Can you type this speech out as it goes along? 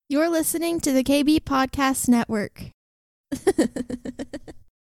You're listening to the KB Podcast Network.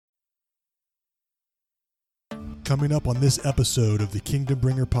 Coming up on this episode of the Kingdom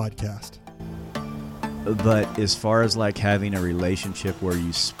Bringer podcast. But as far as like having a relationship where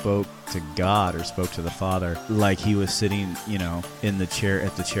you spoke to God or spoke to the Father, like he was sitting, in the chair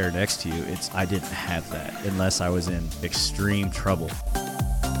at the chair next to you, I didn't have that unless I was in extreme trouble.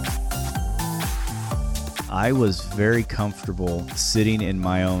 I was very comfortable sitting in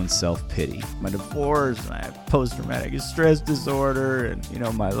my own self-pity. My divorce, my post-traumatic stress disorder,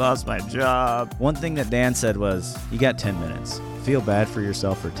 and, I lost my job. One thing that Dan said was, you got 10 minutes. Feel bad for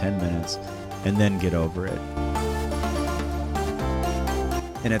yourself for 10 minutes, and then get over it.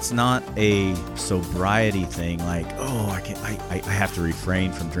 And it's not a sobriety thing like, I have to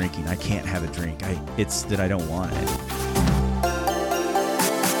refrain from drinking. I can't have a drink. It's that I don't want it.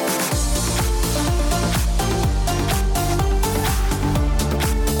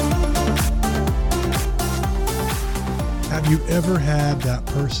 Have you ever had that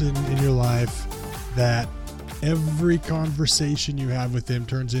person in your life that every conversation you have with them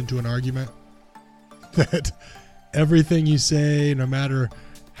turns into an argument? That everything you say, no matter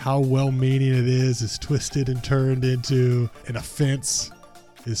how well-meaning it is twisted and turned into an offense,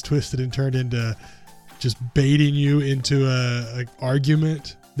 is twisted and turned into just baiting you into an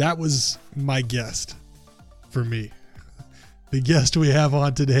argument? That was my guest for me. The guest we have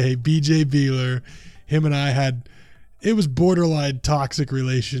on today, BJ Buehler, him and I it was borderline toxic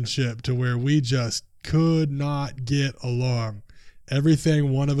relationship to where we just could not get along.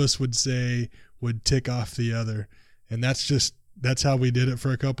 Everything one of us would say would tick off the other. And that's how we did it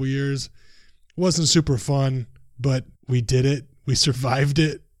for a couple years. It wasn't super fun, but we did it. We survived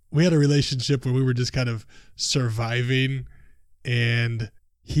it. We had a relationship where we were just kind of surviving, and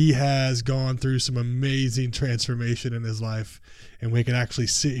he has gone through some amazing transformation in his life, and we can actually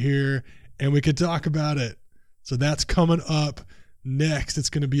sit here and we could talk about it. So that's coming up next.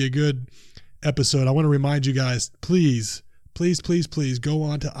 It's going to be a good episode. I want to remind you guys, please go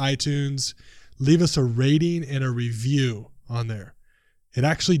on to iTunes, leave us a rating and a review on there. It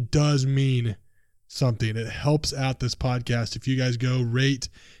actually does mean something. It helps out this podcast. If you guys go rate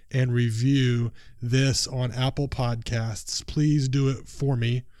and review this on Apple Podcasts, please do it for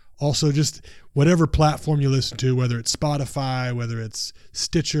me. Also, just whatever platform you listen to, whether it's Spotify, whether it's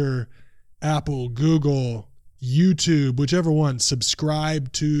Stitcher, Apple, Google, YouTube, whichever one,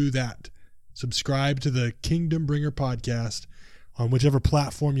 subscribe to that. Subscribe to the Kingdom Bringer podcast on whichever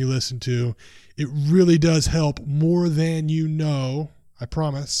platform you listen to. It really does help more than you know, I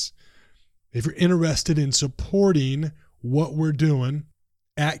promise. If you're interested in supporting what we're doing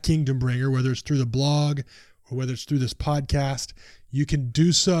at Kingdom Bringer, whether it's through the blog or whether it's through this podcast, you can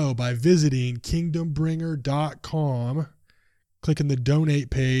do so by visiting kingdombringer.com, clicking the donate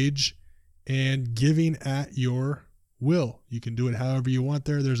page, and giving at your will. You can do it however you want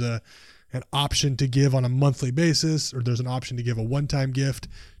there. There's an option to give on a monthly basis, or there's an option to give a one-time gift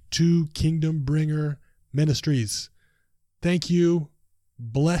to Kingdom Bringer Ministries. Thank you.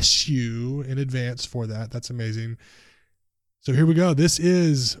 Bless you in advance for that. That's amazing. So here we go. This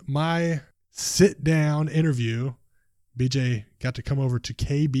is my sit-down interview. BJ got to come over to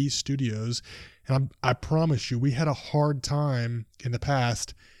KB Studios, and I promise you, we had a hard time in the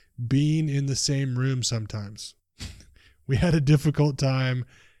past being in the same room sometimes. We had a difficult time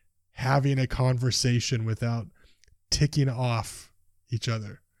having a conversation without ticking off each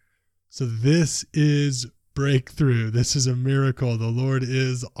other. So this is breakthrough. This is a miracle. The Lord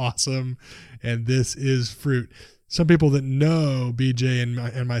is awesome, and this is fruit. Some people that know BJ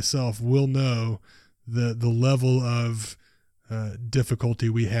and myself will know the level of difficulty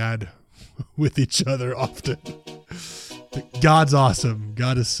we had with each other often. God's awesome.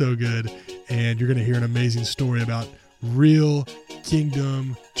 God is so good. And you're going to hear an amazing story about real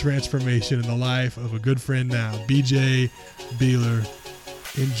kingdom transformation in the life of a good friend now, BJ Buehler.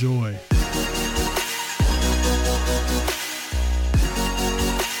 Enjoy.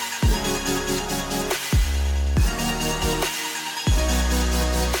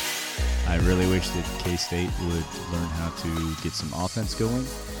 I really wish that K-State would learn how to get some offense going.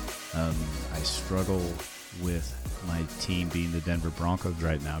 I struggle with my team being the Denver Broncos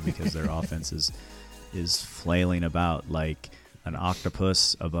right now because their offense is flailing about like an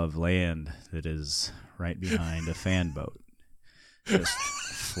octopus above land that is right behind a fan boat. Just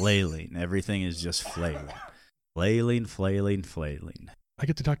flailing. Everything is just flailing. Flailing. I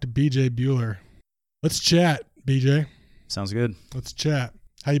get to talk to BJ Buehler. Let's chat, BJ. Sounds good. Let's chat.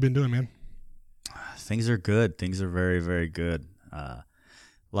 How you been doing, man? Things are good. Things are very, very good. A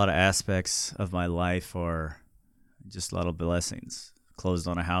lot of aspects of my life are just a lot of blessings. closed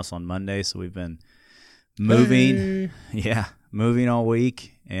on a house on Monday, so we've been moving. Hey. Moving all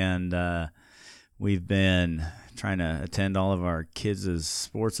week, and we've been trying to attend all of our kids'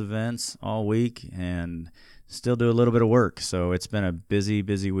 sports events all week and still do a little bit of work. So it's been a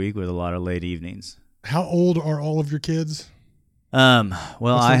busy week with a lot of late evenings. How old are all of your kids? Well,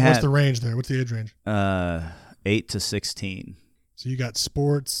 what's the range there? What's the age range? 8 to 16. So you got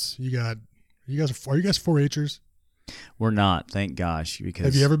sports. Are you guys 4-Hers? We're not, thank gosh. Because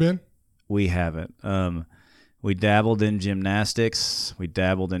have you ever been? We haven't. We dabbled in gymnastics. We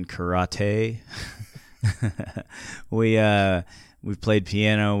dabbled in karate. We've played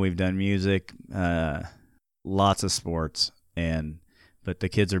piano. We've done music. Lots of sports. But the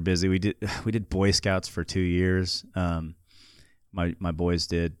kids are busy. We did Boy Scouts for 2 years. My boys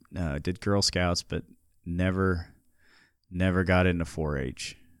did Girl Scouts, but never got into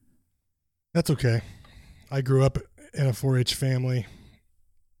 4-H. That's okay. I grew up in a 4-H family.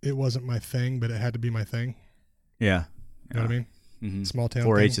 It wasn't my thing, but it had to be my thing. Yeah. You know what I mean? Mm-hmm. Small town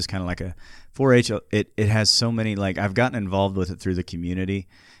 4-H thing. is kind of like 4-H. It has so many, like, I've gotten involved with it through the community,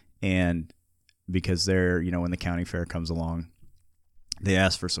 and because they're, when the county fair comes along, they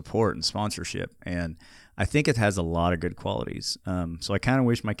ask for support and sponsorship, and I think it has a lot of good qualities. So I kind of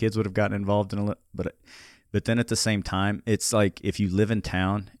wish my kids would have gotten involved in it, but then at the same time, it's like if you live in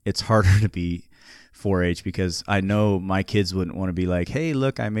town, it's harder to be 4-H because I know my kids wouldn't want to be like, hey,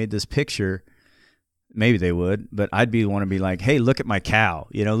 look, I made this picture. Maybe they would, but I'd want to be like, hey, look at my cow.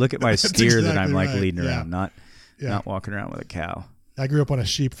 Look at my steer exactly that I'm like right. leading Yeah. around, not walking around with a cow. I grew up on a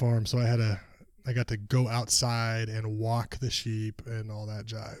sheep farm, so I got to go outside and walk the sheep and all that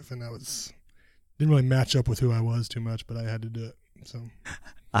jive, and didn't really match up with who I was too much, but I had to do it. So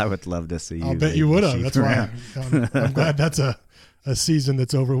I would love to see you. I'll bet you would have. sheep That's around. why I'm glad that's a season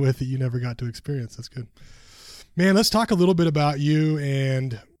that's over with that you never got to experience. That's good. Man, let's talk a little bit about you,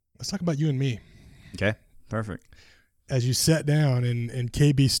 and let's talk about you and me. Okay, perfect. As you sat down in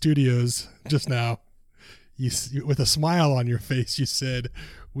KB Studios just now, you with a smile on your face, you said,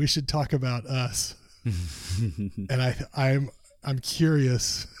 we should talk about us. And I'm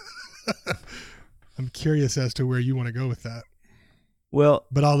curious. I'm curious as to where you want to go with that. Well,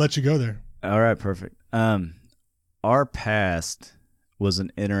 but I'll let you go there. All right, perfect. Our past was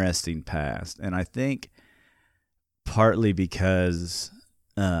an interesting past, and I think partly because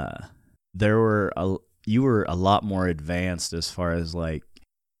you were a lot more advanced as far as like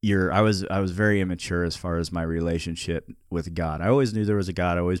I was very immature as far as my relationship with God. I always knew there was a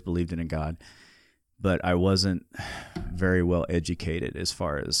God. I always believed in a God, but I wasn't very well educated as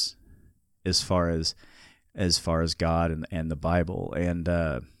far as God and the Bible, and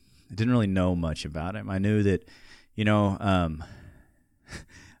I didn't really know much about him. I knew that, I'm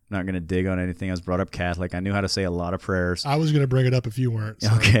not going to dig on anything. I was brought up Catholic. I knew how to say a lot of prayers. I was going to bring it up if you weren't.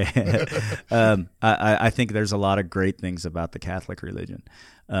 So. Okay. I think there's a lot of great things about the Catholic religion.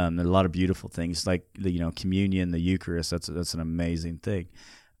 There are a lot of beautiful things like the communion, the Eucharist. That's an amazing thing.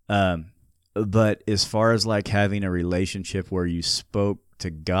 But as far as like having a relationship where you spoke to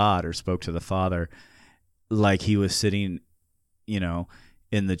God or spoke to the Father, like he was sitting,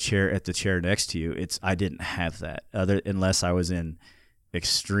 in the chair next to you, I didn't have that unless I was in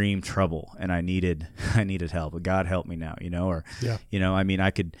extreme trouble and I needed help. But God help me now,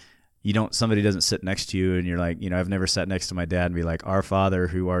 somebody doesn't sit next to you and you're like, I've never sat next to my dad and be like, Our Father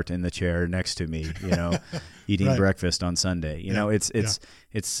who art in the chair next to me, eating right. breakfast on Sunday. It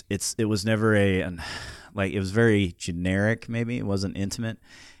was never it was very generic. Maybe it wasn't intimate.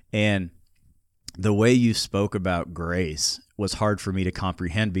 And the way you spoke about grace was hard for me to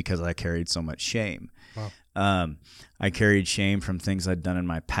comprehend because I carried so much shame. Wow. I carried shame from things I'd done in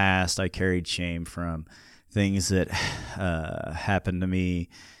my past. I carried shame from things that happened to me,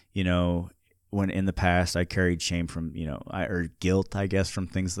 when in the past. I carried shame from, or guilt, I guess, from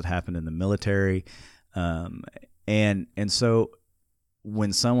things that happened in the military. And so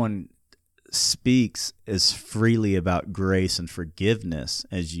when someone speaks as freely about grace and forgiveness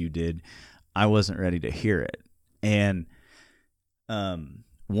as you did, I wasn't ready to hear it. And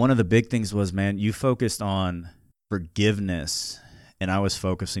one of the big things was, man, you focused on forgiveness, and I was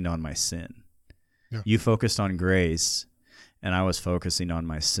focusing on my sin. Yeah. You focused on grace, and I was focusing on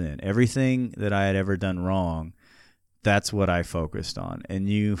my sin. Everything that I had ever done wrong, that's what I focused on. And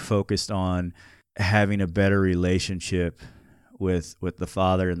you focused on having a better relationship with the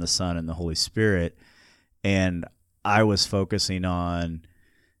Father and the Son and the Holy Spirit. And I was focusing on,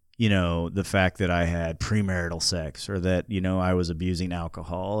 the fact that I had premarital sex or that, I was abusing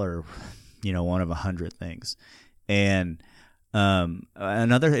alcohol or, one of 100 things. And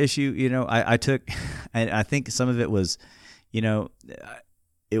another issue, I think some of it was,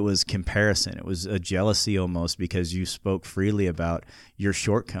 it was comparison. It was a jealousy almost, because you spoke freely about your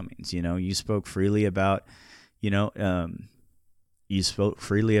shortcomings. You spoke freely about, a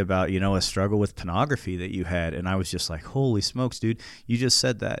struggle with pornography that you had. And I was just like, holy smokes, dude, you just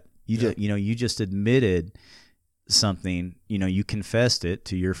said that. You just admitted something, you confessed it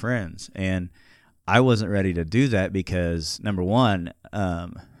to your friends. And I wasn't ready to do that because, number one,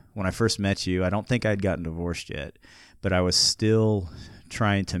 when I first met you, I don't think I'd gotten divorced yet, but I was still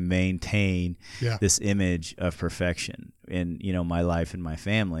trying to maintain this image of perfection in, my life and my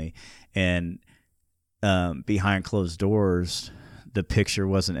family. And behind closed doors, the picture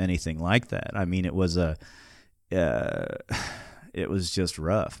wasn't anything like that. I mean, it was just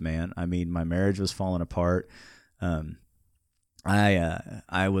rough, man. I mean, my marriage was falling apart. I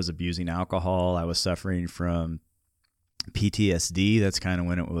was abusing alcohol. I was suffering from PTSD. That's kind of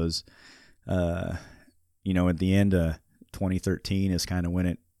when it was, at the end of 2013 is kind of when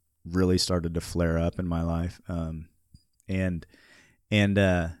it really started to flare up in my life. There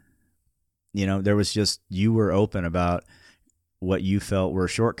was just, you were open about what you felt were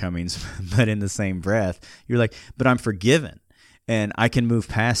shortcomings, but in the same breath, you're like, but I'm forgiven and I can move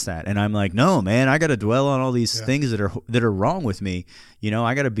past that. And I'm like, no, man, I got to dwell on all these things that are wrong with me.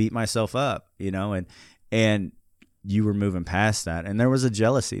 I got to beat myself up, and you were moving past that. And there was a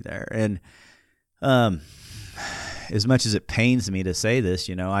jealousy there. And, as much as it pains me to say this,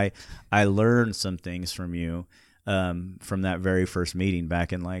 I learned some things from you, from that very first meeting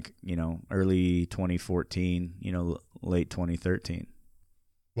back in early 2014, late 2013.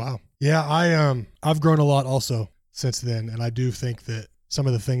 Wow. Yeah. I've grown a lot also since then. And I do think that some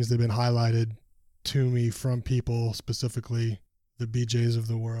of the things that have been highlighted to me from people, specifically the BJs of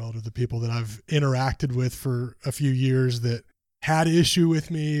the world, or the people that I've interacted with for a few years that had issue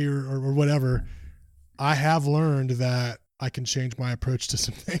with me or whatever, I have learned that I can change my approach to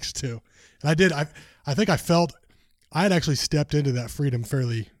some things too. And I did. I think I felt I had actually stepped into that freedom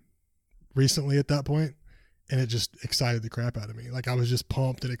fairly recently at that point, and it just excited the crap out of me. Like I was just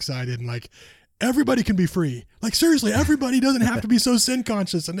pumped and excited, and like everybody can be free. Like seriously, everybody doesn't have to be so sin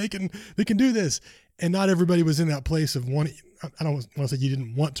conscious, and they can do this. And not everybody was in that place of wanting. I don't want to say you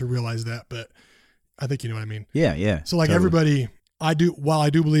didn't want to realize that, but I think you know what I mean. Yeah. So like totally. Everybody, while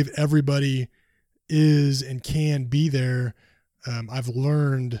I do believe everybody is and can be there, I've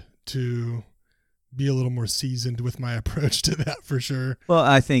learned to be a little more seasoned with my approach to that for sure. Well,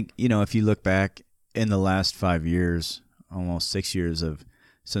 I think, if you look back in the last 5 years, almost 6 years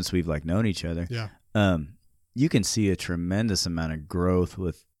since we've known each other, you can see a tremendous amount of growth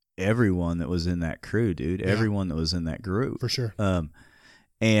with everyone that was in that crew, dude. Everyone that was in that group. For sure.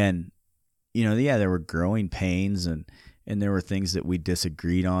 And, there were growing pains and there were things that we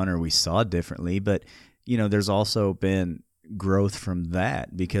disagreed on or we saw differently. But, there's also been growth from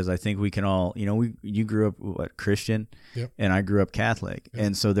that, because I think we can all, you grew up Christian, and I grew up Catholic.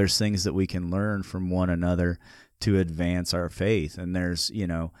 And so there's things that we can learn from one another to advance our faith. And there's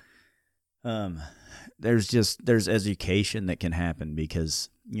education that can happen, because,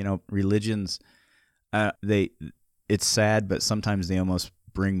 religions, it's sad, but sometimes they almost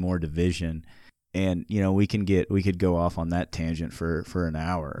bring more division. And, we could go off on that tangent for an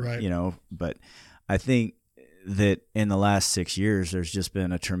hour, right. But I think that in the last 6 years, there's just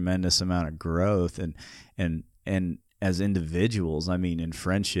been a tremendous amount of growth and as individuals, I mean, in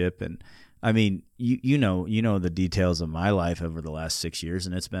friendship. And I mean, you know the details of my life over the last 6 years,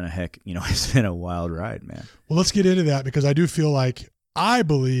 and it's been it's been a wild ride, man. Well, let's get into that, because I do feel like, I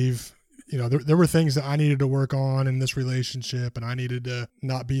believe, there were things that I needed to work on in this relationship, and I needed to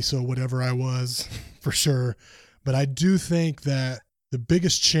not be so whatever I was for sure. But I do think that the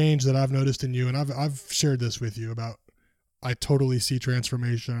biggest change that I've noticed in you, and I've shared this with you about, I totally see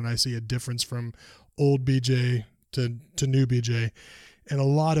transformation, and I see a difference from old BJ to new BJ. And a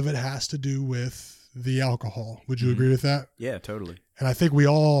lot of it has to do with the alcohol. Would you agree with that? Yeah, totally. And I think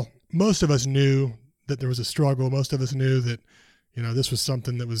most of us knew that there was a struggle. Most of us knew that, this was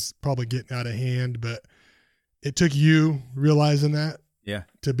something that was probably getting out of hand, but it took you realizing that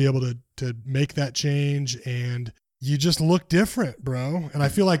to be able to make that change. And you just look different, bro. And I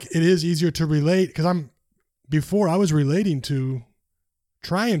feel like it is easier to relate, because before I was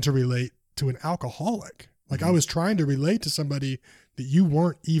trying to relate to an alcoholic. Like I was trying to relate to somebody that you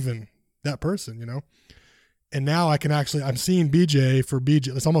weren't even that person, And now I'm seeing BJ for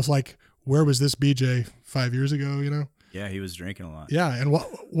BJ. It's almost like, where was this BJ 5 years ago, Yeah, he was drinking a lot. Yeah. And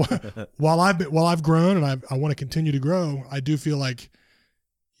while I've grown and I want to continue to grow, I do feel like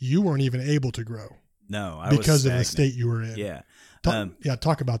you weren't even able to grow. No, I because was of the state you were in. Yeah.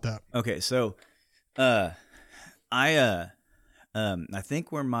 Talk about that. Okay. So, I I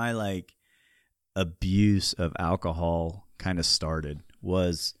think where my like abuse of alcohol kind of started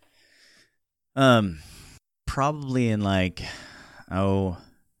was probably in like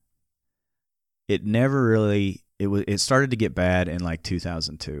it started to get bad in like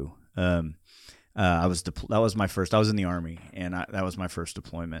 2002. I was in the Army, and that was my first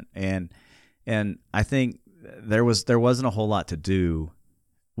deployment, and I think there wasn't a whole lot to do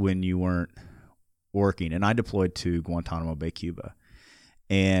when you weren't working, and I deployed to Guantanamo Bay, Cuba,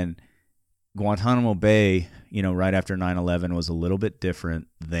 and Guantanamo Bay, right after 9/11 was a little bit different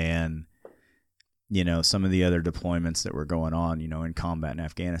than, some of the other deployments that were going on, in combat in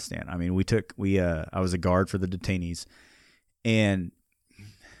Afghanistan. I mean, I was a guard for the detainees, and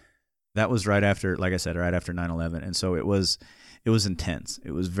that was right after, like I said, right after 9/11. And so it was intense.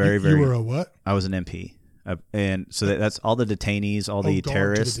 It was very, very. You were a what? I was an MP. And so that's all the detainees, all the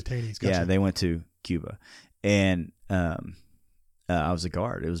terrorists. To the detainees. Gotcha. Yeah, they went to Cuba. And I was a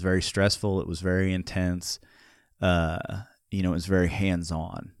guard. It was very stressful. It was very intense. It was very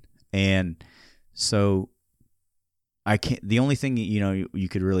hands-on. And so the only thing you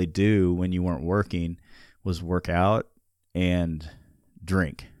could really do when you weren't working was work out and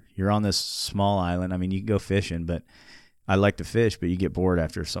drink. You're on this small island. I mean, you can go fishing, but I like to fish, but you get bored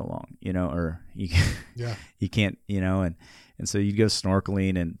after so long, or you can't, and so you'd go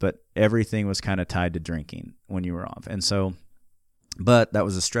snorkeling, but everything was kind of tied to drinking when you were off. And so, but that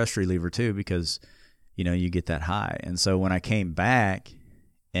was a stress reliever too, because, you get that high. And so when I came back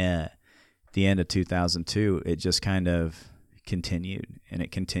at the end of 2002, it just kind of continued, and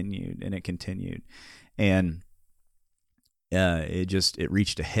it continued, and it continued. And it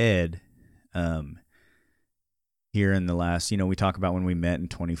reached a head here in the last, we talk about when we met in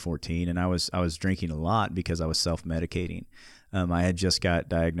 2014, and I was drinking a lot because I was self-medicating. I had just got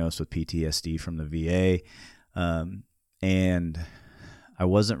diagnosed with PTSD from the VA, and I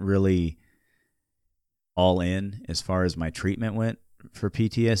wasn't really all in as far as my treatment went for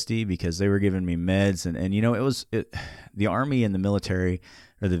PTSD, because they were giving me meds, and the Army and the military,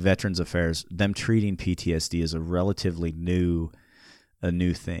 or the Veterans Affairs, them treating PTSD is a relatively new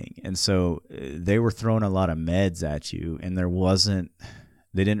thing. And so they were throwing a lot of meds at you, and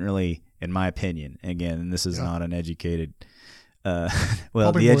they didn't really, in my opinion, again, and this is not an educated,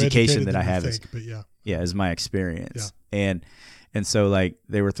 the education that I have is my experience. Yeah. And so like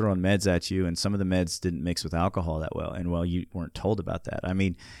they were throwing meds at you, and some of the meds didn't mix with alcohol that well. And you weren't told about that. I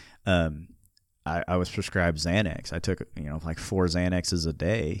mean, I was prescribed Xanax. I took, like 4 Xanaxes a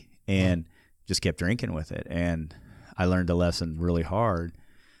day, and just kept drinking with it. And I learned a lesson really hard.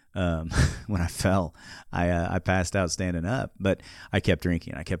 When I fell, I passed out standing up, but I kept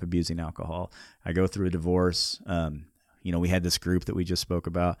drinking. I kept abusing alcohol. I go through a divorce. We had this group that we just spoke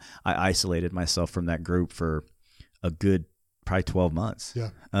about. I isolated myself from that group for a good probably 12 months.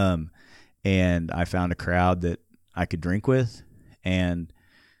 Yeah. And I found a crowd that I could drink with, and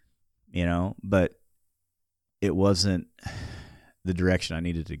but it wasn't the direction I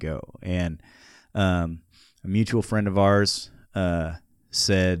needed to go. And a mutual friend of ours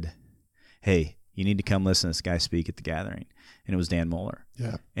said, "Hey, you need to come listen to this guy speak at the gathering." And it was Dan Mohler.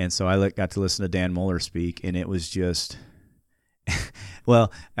 Yeah. And so I got to listen to Dan Mohler speak, and it was just,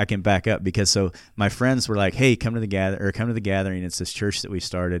 well, I can back up, because so my friends were like, "Hey, come to the gathering. It's this church that we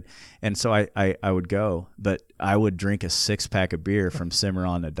started." And so I would go, but I would drink a 6-pack of beer from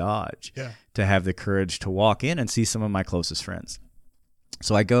Cimarron to Dodge to have the courage to walk in and see some of my closest friends.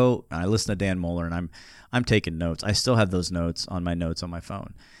 So I go and I listen to Dan Mohler, and I'm taking notes. I still have those notes on my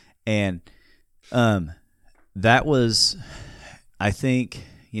phone. And that was, I think,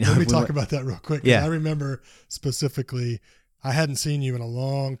 Let me talk about that real quick. Yeah. I remember specifically, I hadn't seen you in a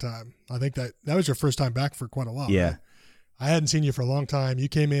long time. I think that was your first time back for quite a while. Yeah. Right? I hadn't seen you for a long time. You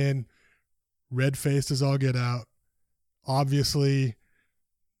came in red-faced as all get out. Obviously,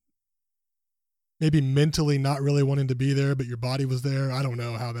 maybe mentally not really wanting to be there, but your body was there. I don't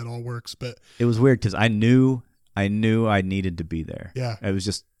know how that all works, but it was weird because I knew I needed to be there. Yeah. It was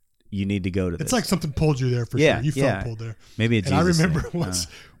just, you need to go to this. It's like something pulled you there for sure. You felt pulled there. Maybe a Jesus And I remember thing. once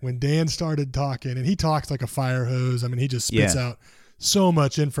when Dan started talking, and he talks like a fire hose. I mean, he just spits out so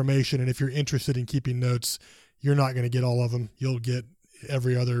much information. And if you're interested in keeping notes, you're not going to get all of them. You'll get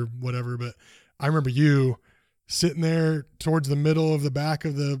every other whatever. But I remember you sitting there towards the middle of the back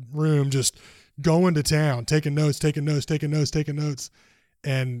of the room, just going to town, taking notes.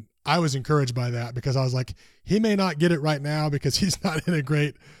 And I was encouraged by that, because I was like, he may not get it right now because he's not in a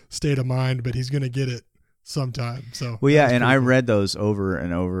great state of mind, but he's going to get it sometime. So, well, yeah. And I read those over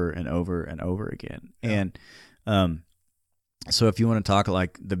and over and over and over again. Yeah. And, so if you want to talk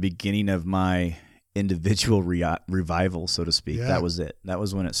like the beginning of my individual revival, so to speak. Yeah. That was it. That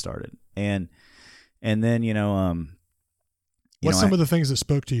was when it started. And then, what's some of the things that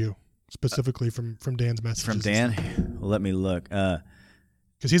spoke to you specifically from Dan's messages? From Dan? Well, let me look.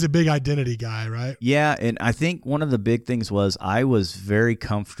 Because he's a big identity guy, right? Yeah, and I think one of the big things was I was very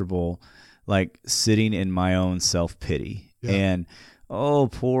comfortable, like, sitting in my own self-pity. Yeah. And, oh,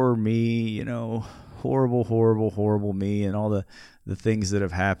 poor me, horrible, horrible, horrible me, and all the things that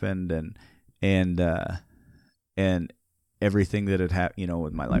have happened, and everything that had happened,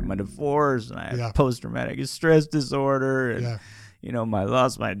 with my life, my divorce, and I had post-traumatic stress disorder, and I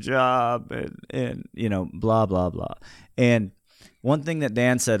lost my job, and blah, blah, blah. And one thing that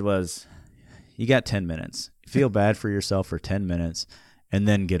Dan said was, you got 10 minutes. Feel bad for yourself for 10 minutes, and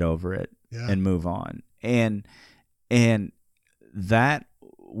then get over it and move on. And that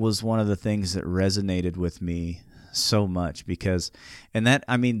was one of the things that resonated with me so much, because, and I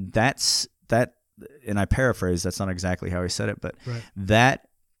paraphrase, that's not exactly how he said it, but that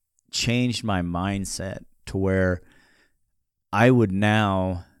changed my mindset to where I would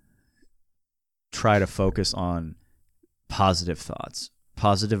now try to focus on positive thoughts,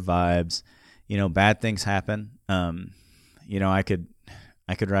 positive vibes. Bad things happen. I could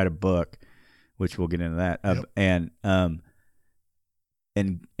write a book, which we'll get into that, and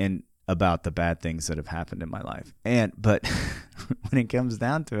about the bad things that have happened in my life. But when it comes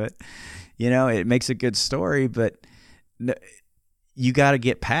down to it, it makes a good story, but you got to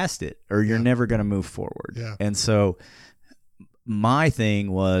get past it, or you're never going to move forward. Yeah. And so my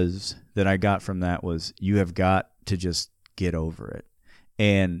thing was that I got from that was, you have got to just get over it.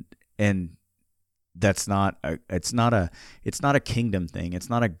 And that's not it's not a kingdom thing. It's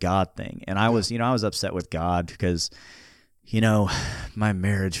not a God thing. And I was upset with God because, my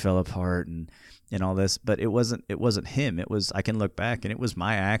marriage fell apart and all this, but it wasn't him. It was, I can look back, and it was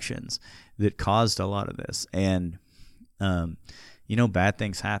my actions that caused a lot of this. And, bad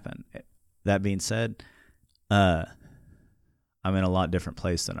things happen. That being said, I'm in a lot different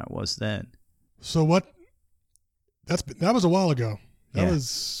place than I was then. So that was a while ago. That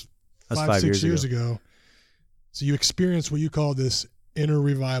was 5-6 years ago. So you experienced what you call this inner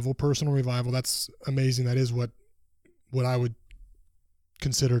revival, personal revival. That's amazing. That is what I would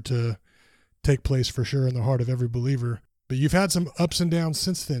consider to take place for sure in the heart of every believer. But you've had some ups and downs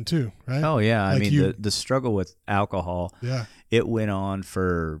since then too, right? Oh yeah. I mean, the struggle with alcohol, it went on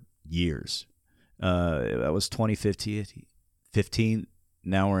for years. That was 2015.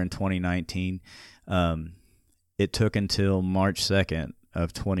 Now we're in 2019. It took until March 2nd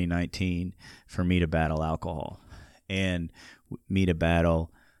of 2019 for me to battle alcohol and me to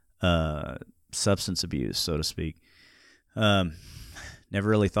battle substance abuse, so to speak. Never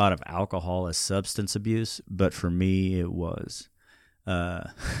really thought of alcohol as substance abuse, but for me it was.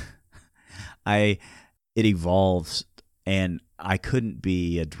 It evolves, and I couldn't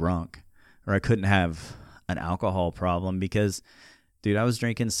be a drunk, or I couldn't have an alcohol problem because, dude, I was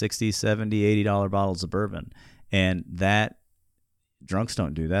drinking $60, $70, $80 bottles of bourbon, and that drunks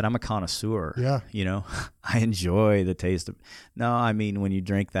don't do that. I'm a connoisseur. Yeah. I enjoy the taste of. No, I mean, when you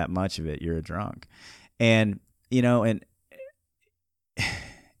drink that much of it, you're a drunk, and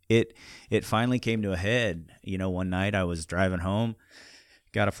it finally came to a head. One night I was driving home,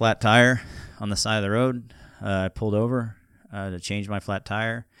 got a flat tire on the side of the road. I pulled over to change my flat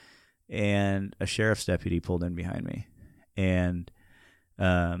tire, and a sheriff's deputy pulled in behind me, and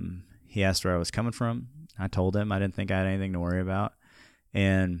he asked where I was coming from. I told him I didn't think I had anything to worry about,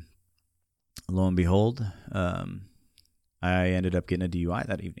 and lo and behold, I ended up getting a DUI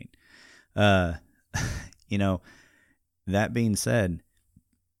that evening. That being said,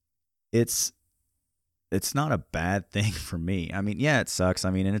 it's not a bad thing for me. I mean, yeah, it sucks. I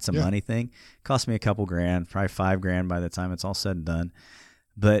mean, and it's a money thing. It cost me a couple grand, probably $5,000 by the time it's all said and done.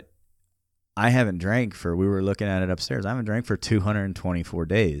 But I haven't drank we were looking at it upstairs. I haven't drank for 224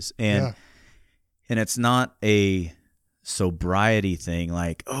 days. And it's not a sobriety thing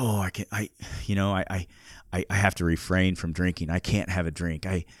like, oh, I have to refrain from drinking. I can't have a drink.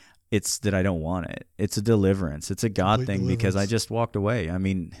 It's that I don't want it. It's a deliverance. It's a God thing because I just walked away. I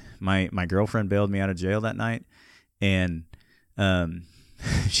mean, my girlfriend bailed me out of jail that night, and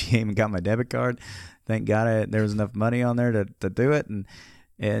she came and got my debit card. Thank God there was enough money on there to do it,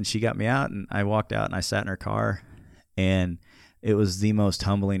 and she got me out, and I walked out and I sat in her car, and it was the most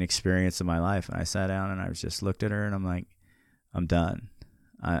humbling experience of my life. And I sat down and I just looked at her, and I'm like, I'm done.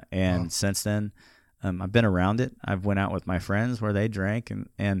 Since then, I've been around it. I've went out with my friends where they drank,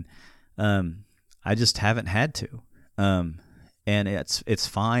 and I just haven't had to. And it's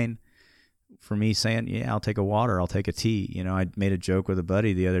fine for me saying, yeah, I'll take a water, I'll take a tea. I made a joke with a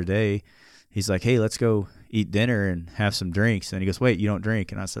buddy the other day, he's like, hey, let's go eat dinner and have some drinks. And he goes, wait, you don't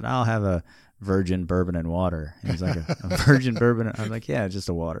drink? And I said, I'll have a virgin bourbon and water. And he's like, a virgin bourbon? I'm like, yeah, just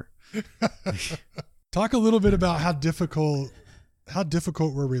a water. Talk a little bit about how difficult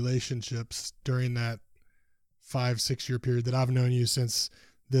were relationships during that 5-6 year period that I've known you since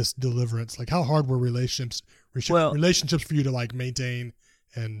this deliverance. Like, how hard were relationships for you to like maintain?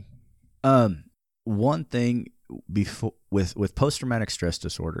 And one thing before with post-traumatic stress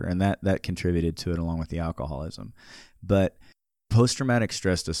disorder, and that contributed to it along with the alcoholism, but post-traumatic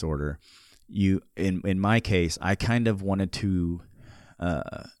stress disorder, in my case, I kind of wanted to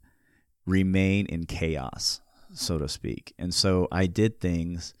remain in chaos, so to speak. And so I did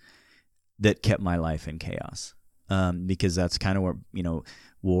things that kept my life in chaos, because that's kind of where,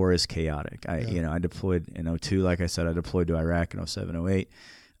 war is chaotic. I deployed in 2002, like I said, I deployed to Iraq in 2007, 2008.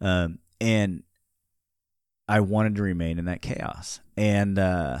 And I wanted to remain in that chaos. And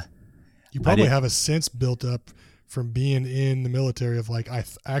you probably have a sense built up from being in the military of like, I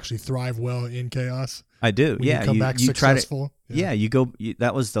actually thrive well in chaos. I do. When yeah. You come back successful. You go,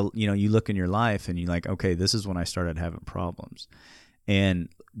 that was you look in your life and you're like, okay, this is when I started having problems, and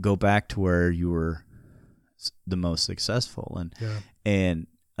go back to where you were the most successful. And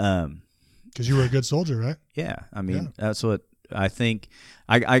because you were a good soldier, right? Yeah. I mean, that's what I think.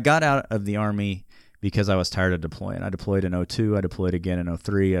 I got out of the Army because I was tired of deploying. I deployed in 2002. I deployed again in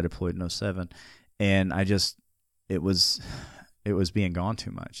 2003. I deployed in 2007. And it was being gone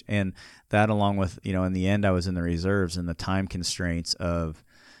too much. And that, along with, in the end, I was in the reserves, and the time constraints of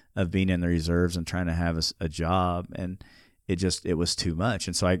being in the reserves and trying to have a job. And it was too much.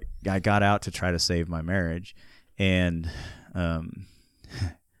 And so I got out to try to save my marriage. And,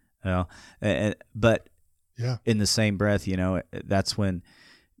 but in the same breath, that's when,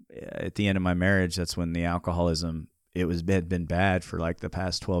 at the end of my marriage, that's when the alcoholism, had been bad for like the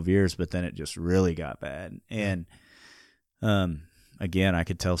past 12 years, but then it just really got bad. And, again, I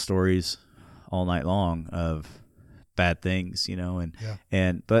could tell stories all night long of bad things,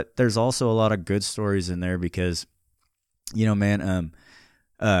 but there's also a lot of good stories in there because, man,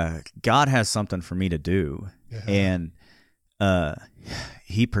 God has something for me to do. And,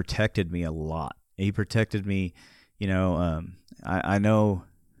 he protected me a lot. He protected me, I know,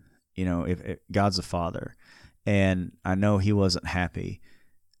 if God's a father, and I know he wasn't happy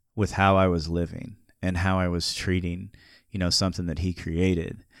with how I was living and how I was treating, something that he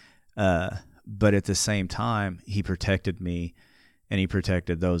created. But at the same time, he protected me, and he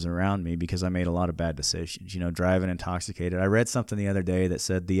protected those around me, because I made a lot of bad decisions, driving intoxicated. I read something the other day that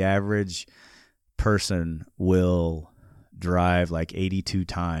said the average person will drive like 82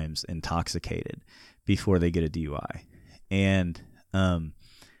 times intoxicated before they get a DUI. And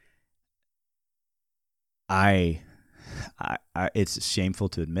I it's shameful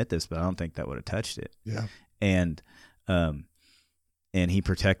to admit this, but I don't think that would have touched it. Yeah. And he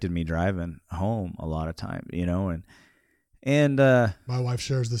protected me driving home a lot of time, and my wife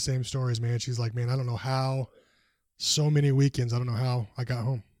shares the same stories, man. She's like, man, I don't know how so many weekends, I don't know how I got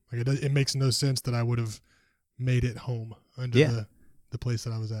home. Like it makes no sense that I would have made it home under the place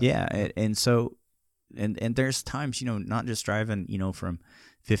that I was at. Yeah. And so, and there's times, not just driving, from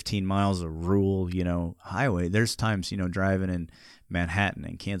 15 miles of rural, highway. There's times, driving in Manhattan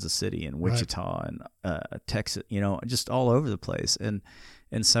and Kansas City and Wichita and Texas, just all over the place. And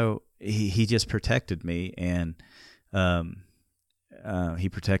so he just protected me, and he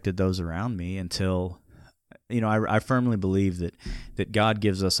protected those around me until, I firmly believe that God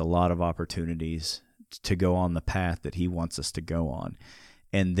gives us a lot of opportunities to go on the path that he wants us to go on.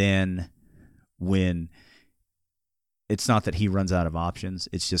 And then when it's not that he runs out of options,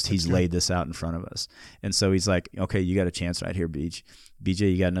 it's just he's laid this out in front of us. And so he's like, okay, you got a chance right here, BJ,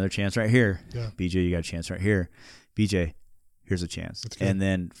 you got another chance right here. Yeah. BJ, you got a chance right here. BJ, here's a chance. And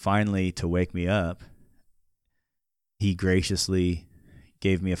then finally, to wake me up, he graciously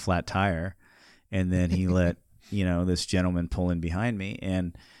gave me a flat tire, and then he let, this gentleman pull in behind me,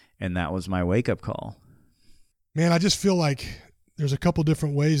 and that was my wake-up call. Man, I just feel like there's a couple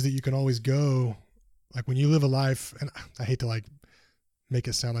different ways that you can always go. Like when you live a life, and I hate to like make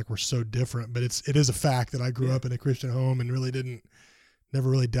it sound like we're so different, but it is a fact that I grew up in a Christian home and never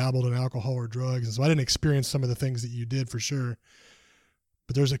really dabbled in alcohol or drugs. And so I didn't experience some of the things that you did, for sure.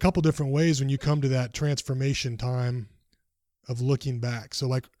 But there's a couple different ways when you come to that transformation time of looking back. So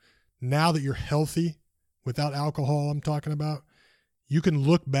like now that you're healthy without alcohol, I'm talking about, you can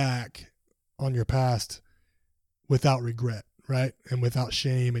look back on your past without regret, right? And without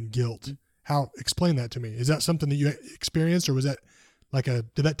shame and guilt. Explain that to me. Is that something that you experienced, or was that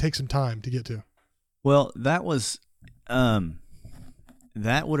did that take some time to get to? Well, that was,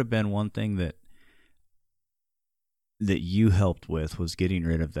 that would have been one thing that you helped with, was getting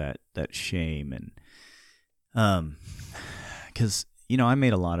rid of that shame. And because I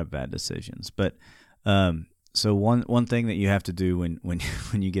made a lot of bad decisions, but so one thing that you have to do when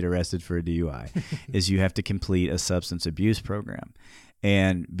you get arrested for a DUI is you have to complete a substance abuse program.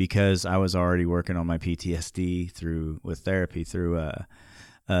 And because I was already working on my PTSD with therapy through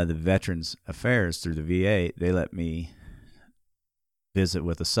the Veterans Affairs through the VA, they let me visit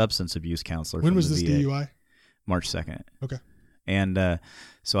with a substance abuse counselor. When from was the this VA. DUI? March 2nd. Okay. And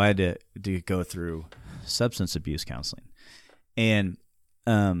so I had to go through substance abuse counseling. And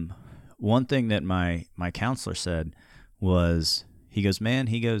one thing that my counselor said was, he goes,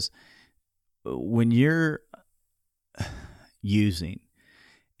 when you're using,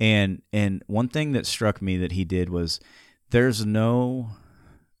 and one thing that struck me that he did was, there's no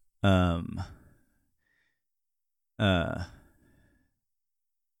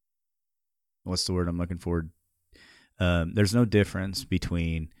what's the word I'm looking for? There's no difference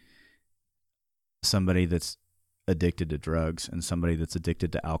between somebody that's addicted to drugs and somebody that's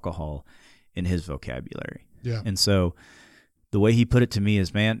addicted to alcohol in his vocabulary. Yeah. And so the way he put it to me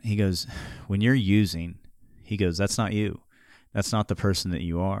is, he goes, when you're using, he goes, that's not you. That's not the person that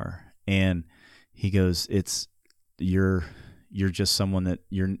you are. And he goes, you're just someone that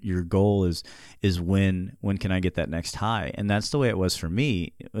your goal is when can I get that next high? And that's the way it was for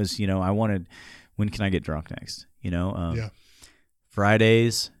me. It was, I wanted, when can I get drunk next? Yeah.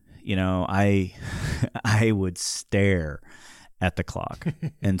 Fridays, I would stare at the clock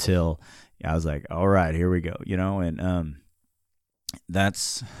until I was like, all right, here we go, and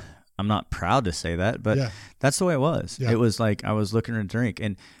that's, I'm not proud to say that, but that's the way it was. Yeah. It was like I was looking to drink,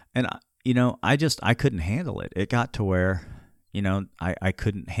 and I couldn't handle it. It got to where, I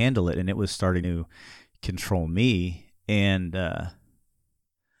couldn't handle it, and it was starting to control me, and that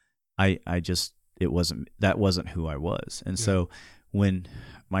wasn't who I was. And so when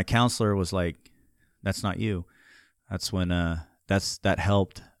my counselor was like, that's not you, that's when that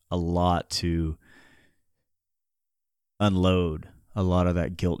helped a lot to unload a lot of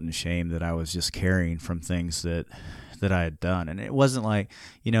that guilt and shame that I was just carrying from things that I had done. And it wasn't like,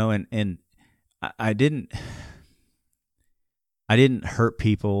 and I didn't hurt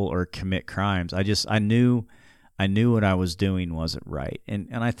people or commit crimes. I knew what I was doing wasn't right. And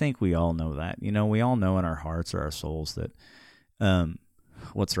I think we all know that. We all know in our hearts or our souls that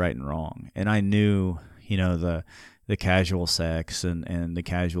what's right and wrong. And I knew, the casual sex and the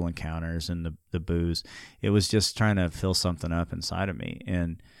casual encounters and the booze, it was just trying to fill something up inside of me,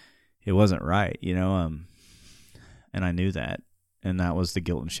 and it wasn't right, and I knew that, and that was the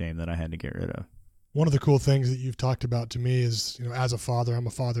guilt and shame that I had to get rid of. One of the cool things that you've talked about to me is, as a father, I'm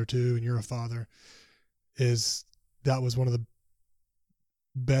a father too, and you're a father, is that was one of the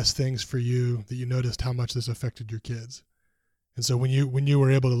best things for you, that you noticed how much this affected your kids. And so when you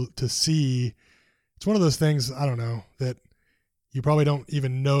were able to see, it's one of those things, I don't know, that you probably don't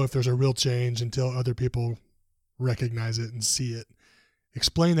even know if there's a real change until other people recognize it and see it.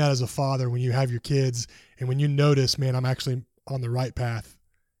 Explain that as a father when you have your kids and when you notice, man, I'm actually on the right path.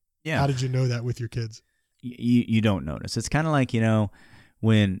 Yeah. How did you know that with your kids? You don't notice. It's kind of like,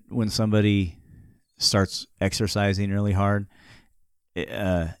 when somebody starts exercising really hard,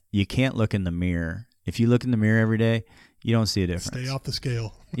 you can't look in the mirror. If you look in the mirror every day, you don't see a difference. Stay off the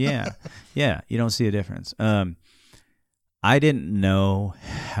scale. Yeah, you don't see a difference. I didn't know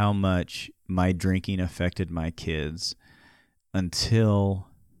how much my drinking affected my kids until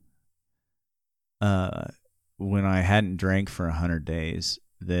when I hadn't drank for 100 days,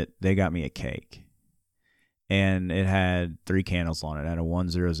 that they got me a cake. And it had 3 candles on it. It had a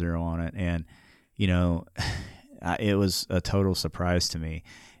 100 on it. And, it was a total surprise to me.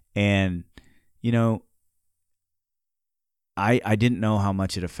 And, I didn't know how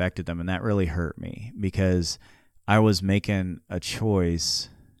much it affected them, and that really hurt me, because I was making a choice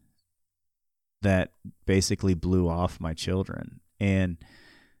that basically blew off my children. And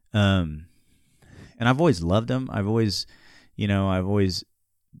I've always loved them. I've always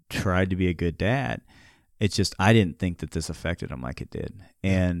tried to be a good dad. It's just, I didn't think that this affected them like it did.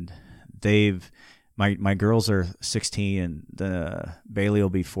 And my girls are 16, and Bailey will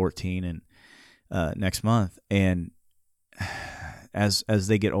be 14 and next month. And as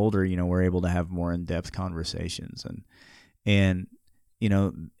they get older, we're able to have more in-depth conversations, and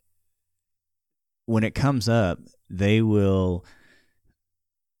when it comes up, they will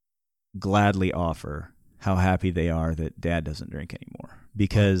gladly offer how happy they are that dad doesn't drink anymore,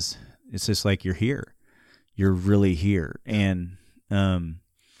 because it's just like, you're here, you're really here. And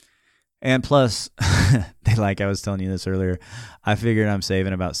And plus, like I was telling you this earlier, I figured I'm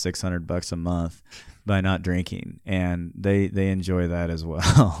saving about $600 a month by not drinking, and they enjoy that as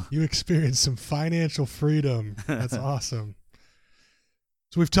well. You experience some financial freedom. That's awesome.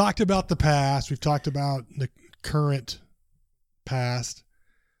 So we've talked about the past. We've talked about the current past.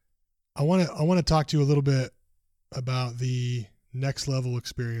 I want to talk to you a little bit about the next level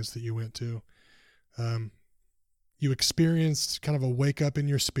experience that you went to. You experienced kind of a wake up in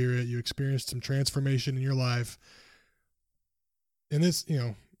your spirit. You experienced some transformation in your life. And this,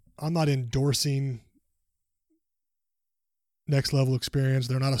 I'm not endorsing Next Level Experience.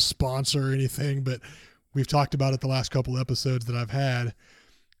 They're not a sponsor or anything, but we've talked about it the last couple episodes that I've had.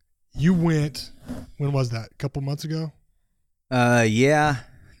 You went, when was that? A couple months ago? Yeah.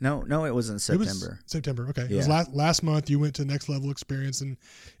 No, it was in September. It was September. Okay. Yeah. It was last month. You went to Next Level Experience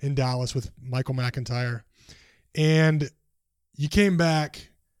in Dallas with Michael McIntyre, and you came back.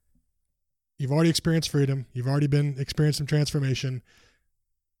 You've already experienced freedom. You've already experienced some transformation.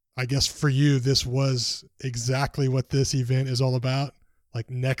 I guess for you, this was exactly what this event is all about, like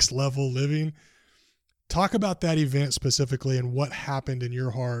next level living. Talk about that event specifically and what happened in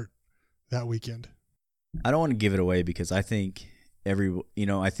your heart that weekend. I don't want to give it away because I think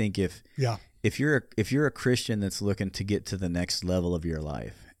I think if you're a Christian that's looking to get to the next level of your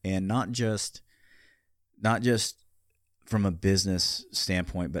life, and not just from a business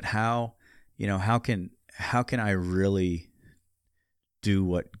standpoint, but how can I really do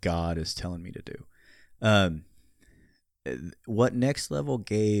what God is telling me to do? What Next Level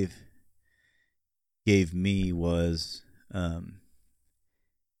gave me was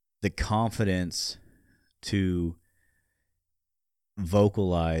the confidence to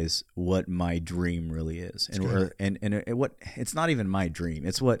vocalize what my dream really is, and what it's not even my dream.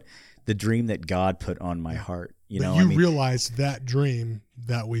 It's what the dream that God put on my heart. You realized that dream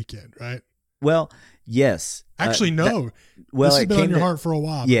that weekend, right? Well, yes. Actually, no. This has been on your heart for a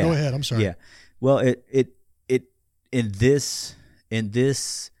while. Yeah. Go ahead. I'm sorry. Yeah. Well, it in this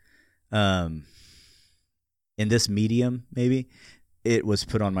medium, maybe it was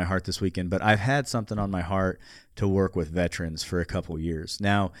put on my heart this weekend, but I've had something on my heart to work with veterans for a couple years.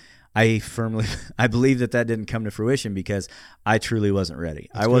 Now, I believe that didn't come to fruition because I truly wasn't ready.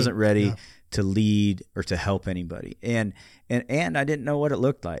 I wasn't ready to lead or to help anybody. And I didn't know what it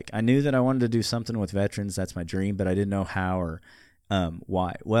looked like. I knew that I wanted to do something with veterans. That's my dream, but I didn't know how or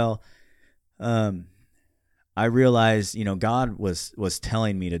why. Well, I realized, God was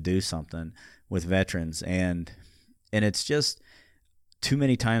telling me to do something with veterans, and it's just too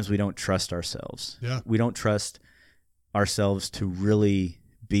many times we don't trust ourselves. Yeah. We don't trust ourselves to really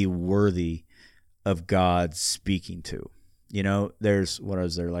be worthy of God speaking to. There's,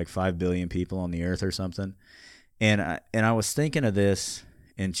 like 5 billion people on the earth or something. And I was thinking of this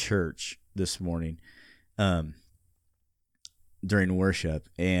in church this morning during worship,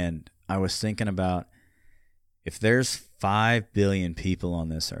 and I was thinking about if there's 5 billion people on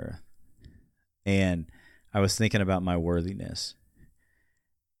this earth, and I was thinking about my worthiness.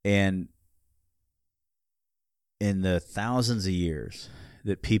 And in the thousands of years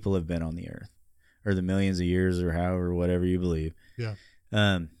that people have been on the earth, or the millions of years, or however, whatever you believe,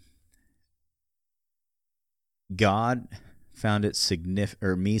 God found it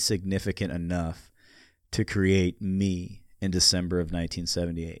significant enough to create me in December of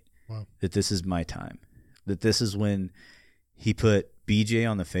 1978. Wow. That this is my time. That this is when He put BJ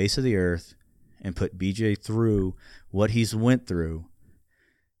on the face of the earth and put BJ through what he's went through,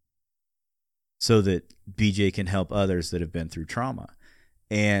 so that BJ can help others that have been through trauma.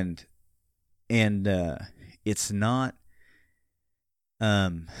 And it's not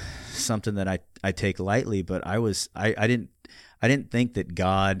something that I take lightly, but I didn't think that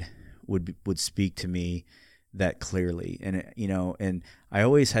God would speak to me that clearly. And and I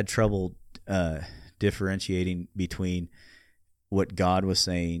always had trouble differentiating between what God was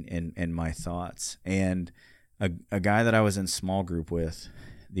saying and my thoughts. And a guy that I was in small group with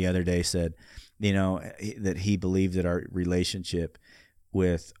the other day said, that he believed that our relationship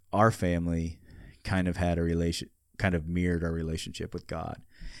with our family kind of mirrored our relationship with God.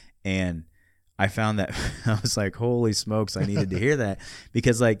 And I found that I was like, holy smokes, I needed to hear that,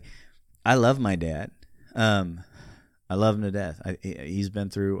 because I love my dad. I love him to death. He's been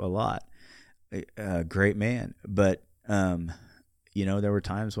through a lot, a great man, but there were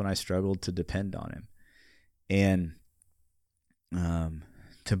times when I struggled to depend on him and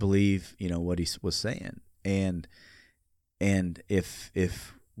to believe, what he was saying. And if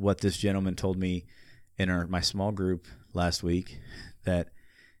what this gentleman told me in my small group last week, that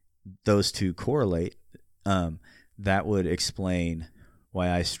those two correlate, that would explain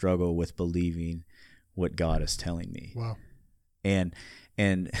why I struggle with believing what God is telling me. Wow. And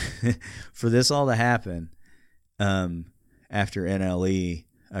for this all to happen after NLE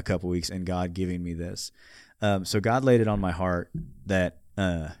a couple weeks and God giving me this. So God laid it on my heart that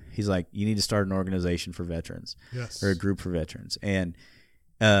he's like, you need to start an organization for veterans. Yes. Or a group for veterans. And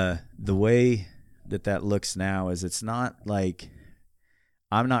the way that looks now is it's not like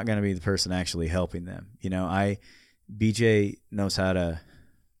I'm not going to be the person actually helping them. BJ knows how to,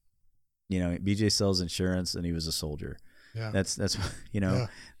 BJ sells insurance and he was a soldier. Yeah. That's that's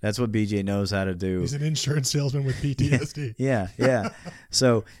what BJ knows how to do. He's an insurance salesman with PTSD. Yeah.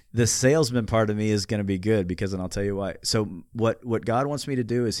 So the salesman part of me is going to be good and I'll tell you why. So what God wants me to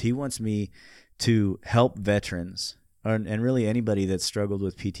do is he wants me to help veterans and really anybody that's struggled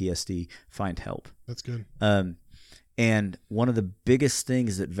with PTSD find help. That's good. And one of the biggest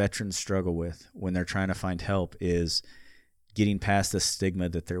things that veterans struggle with when they're trying to find help is getting past the stigma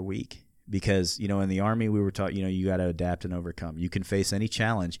that they're weak. Because, in the Army, we were taught, you got to adapt and overcome. You can face any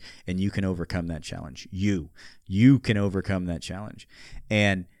challenge and you can overcome that challenge. You can overcome that challenge.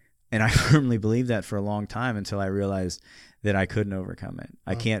 And I firmly believed that for a long time until I realized that I couldn't overcome it.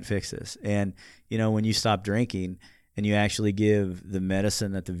 I can't fix this. And, when you stop drinking and you actually give the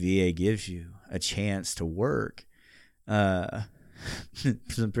medicine that the VA gives you a chance to work,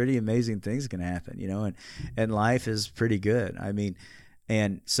 some pretty amazing things can happen, and life is pretty good.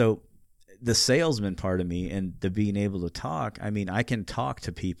 And so the salesman part of me and the being able to talk, I can talk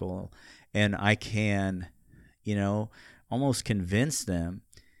to people and I can, almost convince them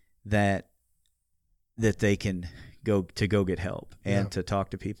that they can go get help and to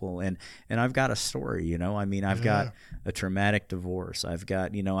talk to people. And I've got a story, I've got a traumatic divorce. I've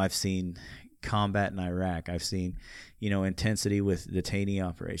got, I've seen combat in Iraq. I've seen, intensity with detainee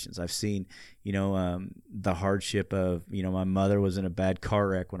operations. I've seen, the hardship of, my mother was in a bad car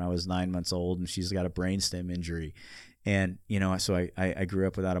wreck when I was 9 months old and she's got a brainstem injury. And, so I grew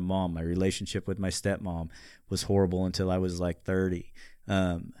up without a mom. My relationship with my stepmom was horrible until I was like 30.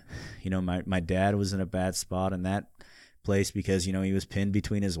 My dad was in a bad spot in that place because, he was pinned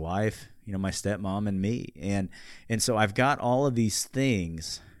between his wife, my stepmom and me. And so I've got all of these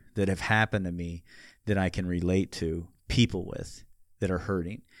things that have happened to me that I can relate to people with that are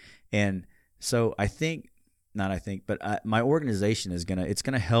hurting. And so my organization is it's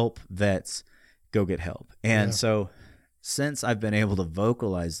going to help vets go get help. And so since I've been able to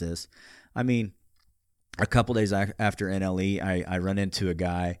vocalize this, a couple days after NLE, I run into a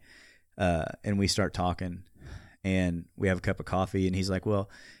guy and we start talking and we have a cup of coffee and he's like, well,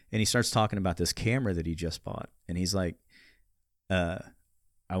 and he starts talking about this camera that he just bought. And he's like,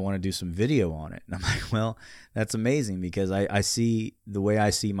 I want to do some video on it. And I'm like, well, that's amazing because I see the way I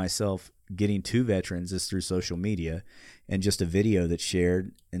see myself getting to veterans is through social media and just a video that's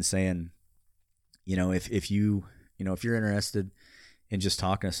shared and saying, if you're interested in just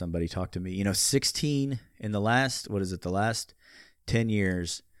talking to somebody, talk to me. 16 in the last 10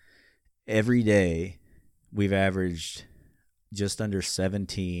 years, every day we've averaged just under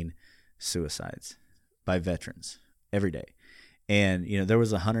 17 suicides by veterans every day. And, there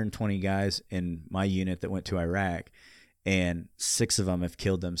was 120 guys in my unit that went to Iraq, and 6 of them have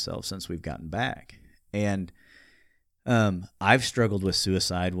killed themselves since we've gotten back. And I've struggled with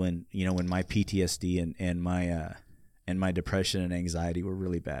suicide when my PTSD and my depression and anxiety were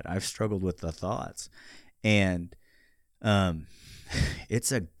really bad. I've struggled with the thoughts. And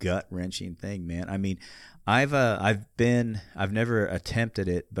it's a gut-wrenching thing, man. I've never attempted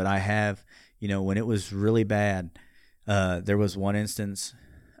it, but I have, when it was really bad. There was one instance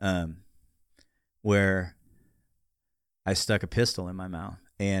where I stuck a pistol in my mouth.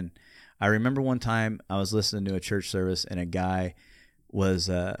 And I remember one time I was listening to a church service and a guy was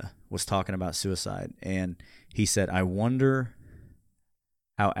talking about suicide. And he said, I wonder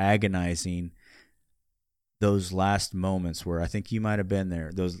how agonizing those last moments were. I think you might have been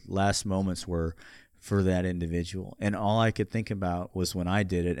there. Those last moments were for that individual. And all I could think about was when I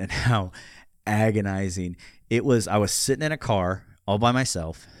did it and how agonizing it was. I was sitting in a car all by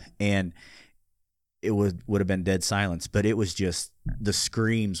myself and it would have been dead silence, but it was just, the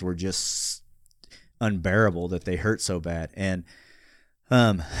screams were just unbearable that they hurt so bad. And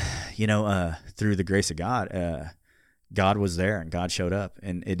through the grace of God, God was there and God showed up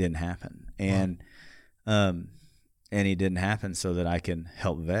and it didn't happen. And it didn't happen so that I can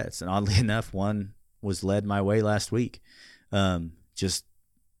help vets. And oddly enough, one was led my way last week. And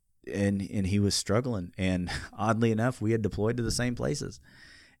he was struggling, and oddly enough, we had deployed to the same places,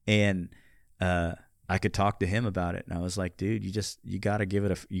 and I could talk to him about it, and I was like, dude, you got to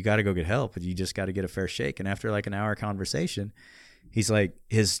go get help, but you just got to get a fair shake. And after like an hour conversation, he's like,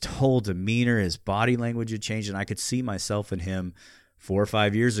 his whole demeanor, his body language had changed, and I could see myself in him 4 or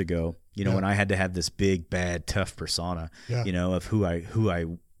 5 years ago, when I had to have this big, bad, tough persona, of who I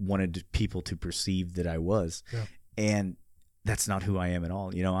wanted people to perceive that I was. Yeah. And that's not who I am at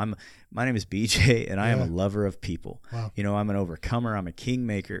all. My name is BJ, and I am a lover of people. Wow. I'm an overcomer. I'm a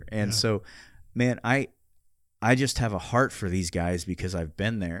kingmaker. And so, man, I just have a heart for these guys because I've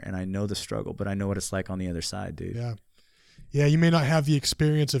been there and I know the struggle, but I know what it's like on the other side, dude. Yeah. Yeah, you may not have the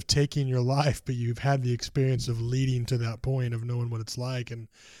experience of taking your life, but you've had the experience of leading to that point of knowing what it's like. And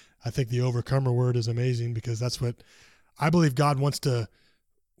I think the overcomer word is amazing because that's what I believe God wants to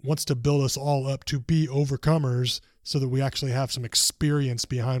build us all up to be overcomers so that we actually have some experience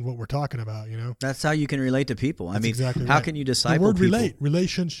behind what we're talking about, That's how you can relate to people. That's exactly how right. can you disciple the word people? Relate,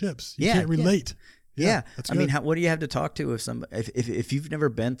 relationships. You can't relate. Yeah. That's good. What do you have to talk to if you've never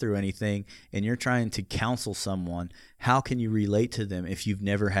been through anything and you're trying to counsel someone, how can you relate to them if you've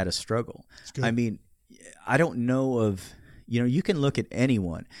never had a struggle? I don't know of, you can look at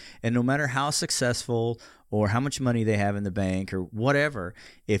anyone and no matter how successful or how much money they have in the bank or whatever,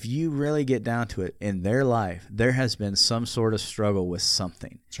 if you really get down to it in their life, there has been some sort of struggle with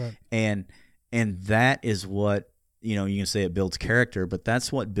something. That's right. And that is what, you can say it builds character, but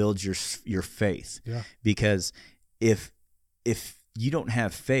that's what builds your faith. Yeah. Because if you don't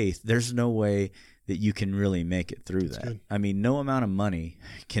have faith, there's no way that you can really make it through that. Good. No amount of money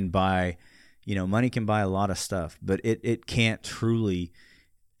can buy, money can buy a lot of stuff, but it can't truly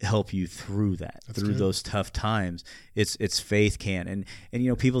help you through that. That's through good. Those tough times. It's faith can.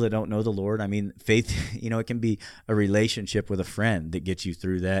 And people that don't know the Lord, faith, it can be a relationship with a friend that gets you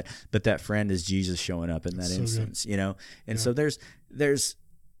through that, but that friend is Jesus showing up in that instance, And so there's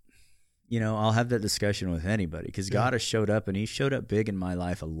I'll have that discussion with anybody because God has showed up, and he showed up big in my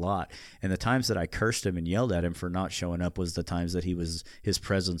life a lot. And the times that I cursed him and yelled at him for not showing up was the times that his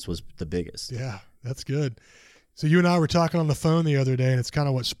presence was the biggest. Yeah, that's good. So you and I were talking on the phone the other day, and it's kind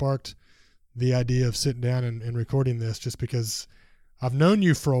of what sparked the idea of sitting down and recording this, just because I've known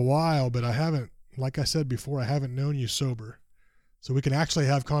you for a while, but I haven't, like I said before, I haven't known you sober. So we can actually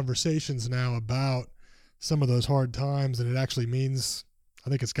have conversations now about some of those hard times, and it actually means, I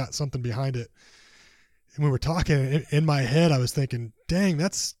think it's got something behind it. And we were talking, in my head, I was thinking, dang,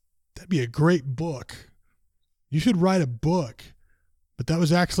 that'd be a great book. You should write a book. But that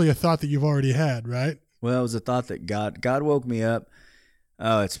was actually a thought that you've already had, right? Well, it was a thought that God woke me up.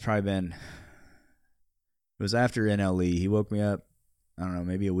 Oh, it was after NLE. He woke me up, I don't know,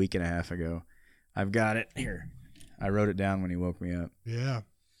 maybe a week and a half ago. I've got it here. I wrote it down when he woke me up. Yeah.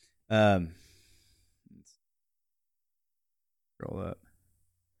 Scroll up.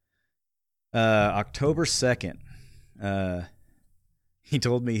 October 2nd. He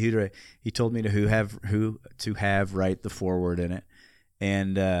told me who to have write the foreword in it.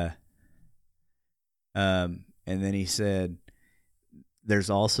 And then he said, there's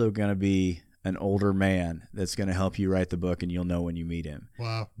also going to be an older man that's going to help you write the book, and you'll know when you meet him.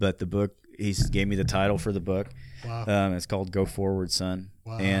 Wow. But the book, he gave me the title for the book. Wow. It's called Go Forward, Son.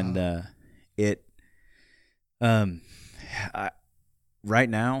 Wow. And right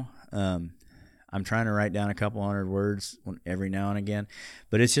now, I'm trying to write down a couple hundred words every now and again,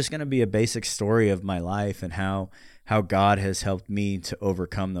 but it's just going to be a basic story of my life and how God has helped me to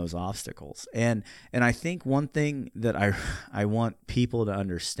overcome those obstacles. And I think one thing that I want people to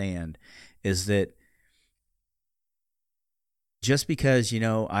understand is that just because,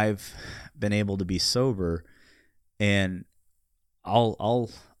 I've been able to be sober, and I'll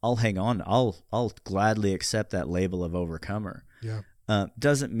hang on, I'll gladly accept that label of overcomer. Yeah.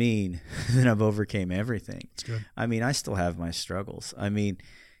 Doesn't mean that I've overcame everything. That's good. I still have my struggles. Thank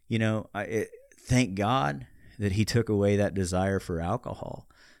God that he took away that desire for alcohol.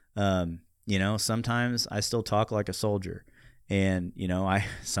 Sometimes I still talk like a soldier, and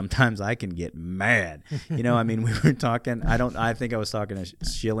sometimes I can get mad. We were talking. I think I was talking to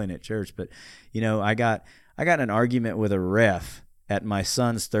Shilling at church, but I got an argument with a ref at my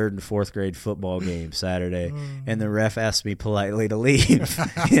son's 3rd and 4th grade football game Saturday, and the ref asked me politely to leave.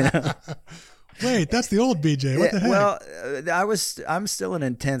 Wait, that's the old BJ. What the heck? Well, I'm still an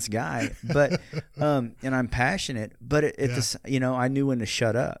intense guy, but and I'm passionate, but I knew when to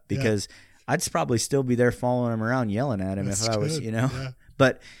shut up because I'd probably still be there following him around, yelling at him if I was,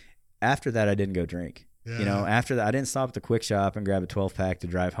 But after that, I didn't go drink. Yeah. After that, I didn't stop at the quick shop and grab a 12-pack to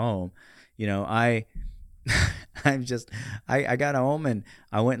drive home. I got home and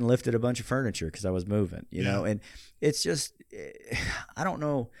I went and lifted a bunch of furniture because I was moving, and it's just, I don't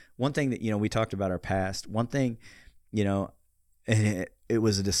know. One thing that, we talked about our past, one thing, and it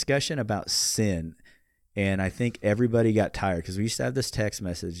was a discussion about sin. And I think everybody got tired because we used to have this text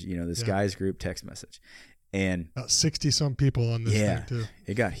message, this guys group text message. And about 60 some people on this thing too.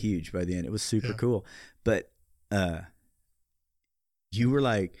 It got huge by the end. It was super cool. But you were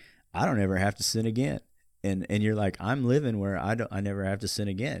like, I don't ever have to sin again. And you're like, I'm living where I never have to sin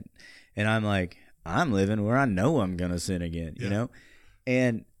again. And I'm like, I'm living where I know I'm going to sin again, you know?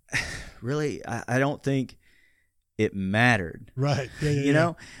 And really, I don't think it mattered. Right. You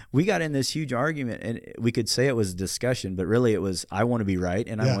know, we got in this huge argument, and we could say it was a discussion, but really it was, I want to be right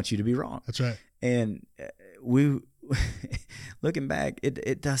and I want you to be wrong. That's right. And we, looking back,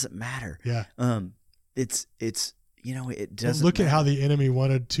 it doesn't matter. Yeah. It doesn't look matter. at how the enemy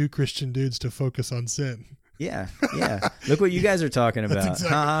wanted two Christian dudes to focus on sin. Yeah. Look what you guys are talking about. That's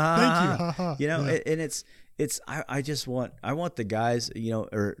exactly. Thank you. And I want the guys,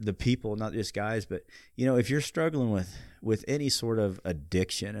 or the people, not just guys, but if you're struggling with any sort of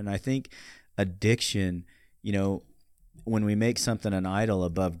addiction, and I think addiction, when we make something an idol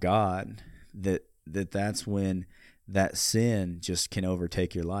above God, that's when that sin just can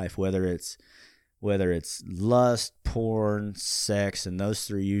overtake your life, whether it's lust, porn, sex, and those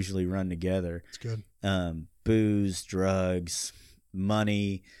three usually run together. It's good. Booze, drugs,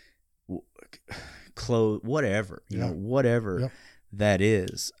 money, clothes, whatever, whatever that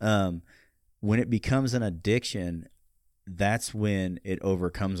is. When it becomes an addiction, that's when it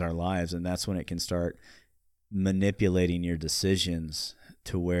overcomes our lives, and that's when it can start manipulating your decisions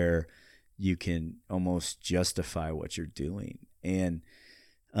to where you can almost justify what you're doing. And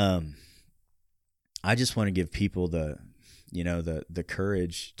I just want to give people the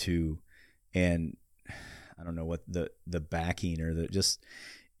courage to, and I don't know what the backing or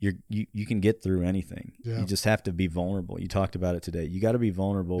you can get through anything. Yeah. You just have to be vulnerable. You talked about it today. You got to be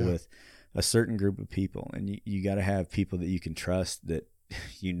vulnerable with a certain group of people, and you got to have people that you can trust, that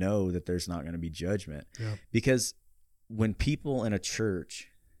that there's not going to be judgment. Yeah. Because when people in a church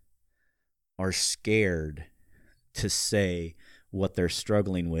are scared to say what they're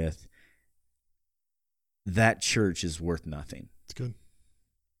struggling with, that church is worth nothing. It's good.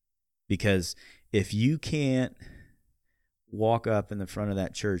 Because if you can't walk up in the front of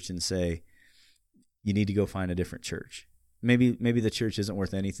that church and say, you need to go find a different church. Maybe the church isn't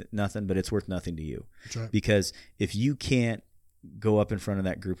worth nothing, but it's worth nothing to you. That's right. Because if you can't go up in front of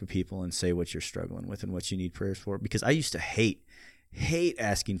that group of people and say what you're struggling with and what you need prayers for, because I used to hate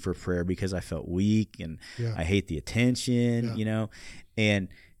asking for prayer because I felt weak, and I hate the attention,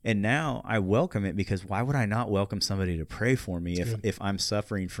 and now I welcome it, because why would I not welcome somebody to pray for me if I'm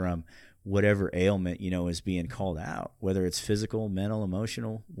suffering from whatever ailment, is being called out, whether it's physical, mental,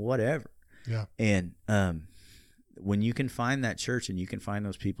 emotional, whatever. Yeah. And when you can find that church and you can find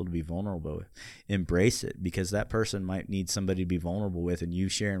those people to be vulnerable with, embrace it, because that person might need somebody to be vulnerable with, and you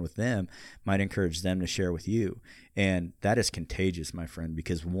sharing with them might encourage them to share with you. And that is contagious, my friend,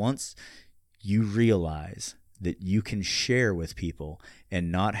 because once you realize that you can share with people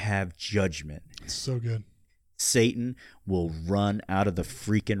and not have judgment, it's so good. Satan will run out of the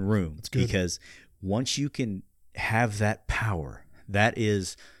freaking room. It's good. Because once you can have that power, that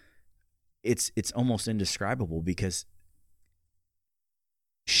is, it's almost indescribable, because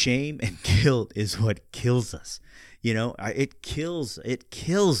shame and guilt is what kills us. It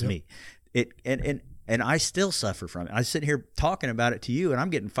kills me. And I still suffer from it. I sit here talking about it to you, and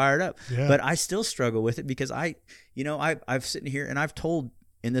I'm getting fired up. Yeah. But I still struggle with it, because I've sitting here and I've told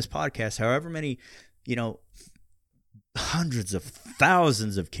in this podcast however many, hundreds of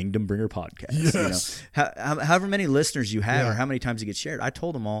thousands of Kingdom Bringer podcasts. Yes. However many listeners you have, or how many times it gets shared. I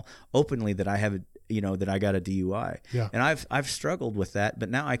told them all openly that I have that I got a DUI. Yeah. And I've struggled with that, but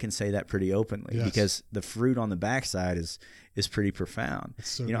now I can say that pretty openly, because the fruit on the backside is pretty profound.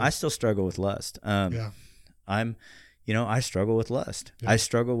 So I still struggle with lust. I struggle with lust. Yeah. I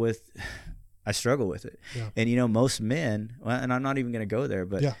struggle with it. Yeah. And most men, and I'm not even going to go there,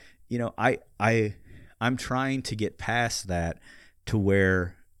 but I'm trying to get past that to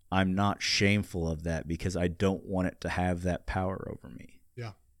where I'm not shameful of that, because I don't want it to have that power over me.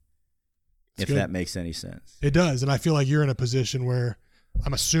 Yeah. If that makes any sense. It does. And I feel like you're in a position where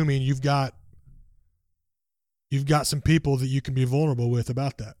I'm assuming you've got some people that you can be vulnerable with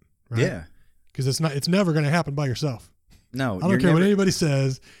about that, right? Yeah. Because it's never going to happen by yourself. No. I don't care what anybody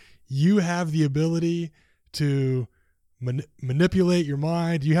says. You have the ability to manipulate your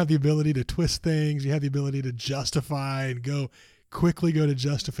mind. You have the ability to twist things. You have the ability to justify and quickly go to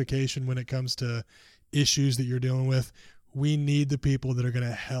justification when it comes to issues that you're dealing with. We need the people that are going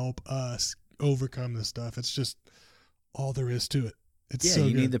to help us overcome this stuff. It's just all there is to it. It's so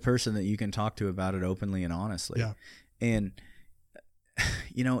you good. need the person that you can talk to about it openly and honestly. Yeah. And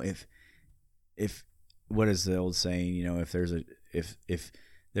if what is the old saying? You know, if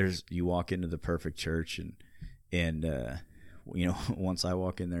there's you walk into the perfect church and you know, once I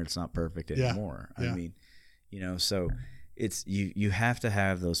walk in there, it's not perfect anymore. Yeah. I mean, you know, so it's you have to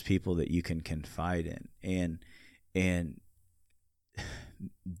have those people that you can confide in, and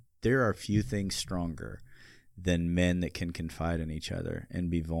there are few things stronger than men that can confide in each other and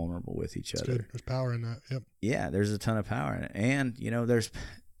be vulnerable with each other. Good. There's power in that. Yep. Yeah, there's a ton of power in it, and you know, there's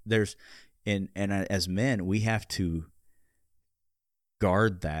and as men, we have to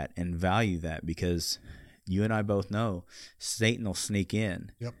guard that and value that, because you and I both know Satan will sneak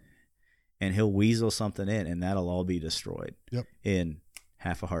in. Yep. And he'll weasel something in, and that'll all be destroyed. Yep. In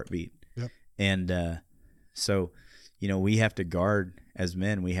half a heartbeat. Yep. And so, you know, we have to guard, as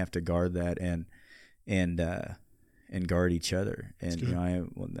men, we have to guard that and guard each other. And you know,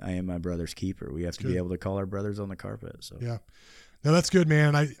 I am my brother's keeper. We have to be able to call our brothers on the carpet. So yeah, no, that's good,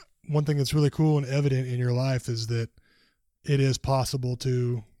 man. One thing that's really cool and evident in your life is that it is possible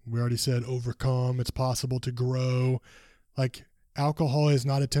to, we already said, overcome. It's possible to grow. Like, alcohol is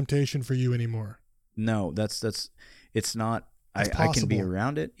not a temptation for you anymore. No, it's not. I can be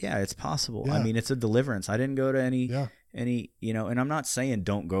around it. Yeah, it's possible. Yeah. I mean, it's a deliverance. I didn't go to any, you know, and I'm not saying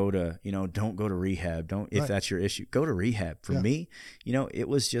don't go to rehab. If that's your issue, go to rehab. For me, you know, it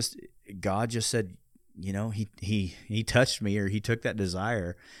was just, God just said, you know, he touched me, or he took that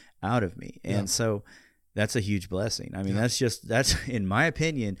desire out of me. And so that's a huge blessing. I mean, that's in my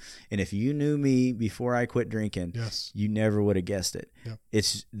opinion. And if you knew me before I quit drinking, you never would have guessed it. Yeah.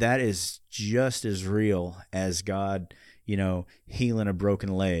 That is just as real as God, you know, healing a broken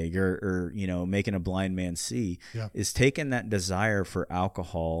leg or you know, making a blind man see, is taking that desire for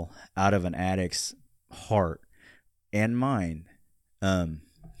alcohol out of an addict's heart and mind.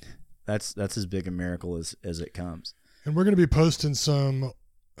 That's as big a miracle as it comes. And we're going to be posting some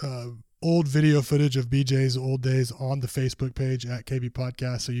old video footage of BJ's old days on the Facebook page at KB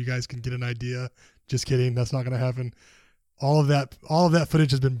Podcast, so you guys can get an idea. Just kidding. That's not going to happen. All of that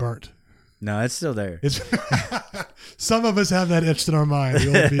footage has been burnt. No, it's still there. Some of us have that etched in our mind, the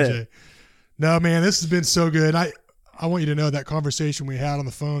old BJ. No, man, this has been so good. I want you to know that conversation we had on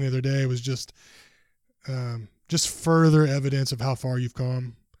the phone the other day was just further evidence of how far you've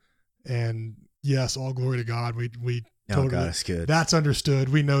come. And yes, all glory to God. We totally, God, that's good. That's understood.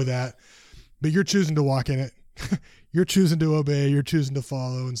 We know that, but you're choosing to walk in it. You're choosing to obey. You're choosing to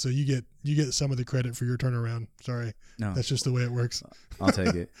follow. And so you get some of the credit for your turnaround. Sorry. No, that's just the way it works. I'll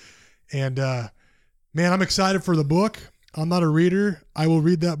take it. And, man, I'm excited for the book. I'm not a reader. I will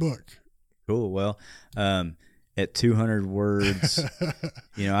read that book. Cool. Well, at 200 words,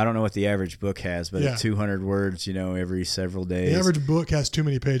 you know, I don't know what the average book has, but at 200 words, you know, every several days. The average book has too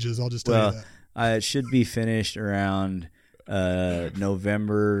many pages. I'll just tell you that. It should be finished around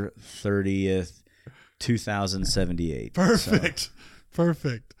November 30th, 2078. Perfect. So.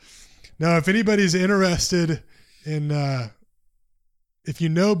 Perfect. Now, if anybody's interested in, if you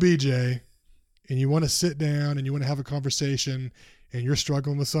know BJ and you want to sit down and you want to have a conversation and you're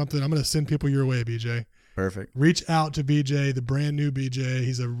struggling with something, I'm going to send people your way, BJ. Perfect. Reach out to BJ, the brand new BJ.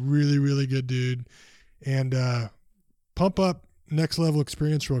 He's a really, really good dude. And pump up Next Level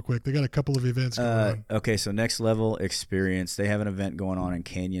Experience real quick. They got a couple of events going on. Okay, so Next Level Experience, they have an event going on in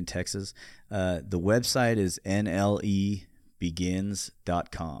Canyon, Texas. The website is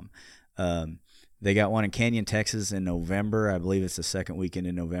nlebegins.com. They got one in Canyon, Texas in November. I believe it's the second weekend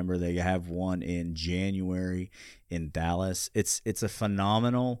in November. They have one in January in Dallas. It's a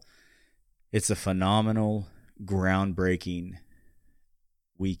phenomenal, groundbreaking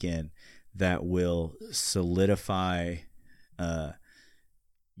weekend that will solidify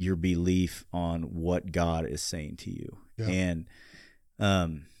your belief on what God is saying to you. Yeah. And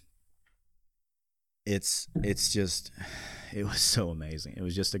it was so amazing. It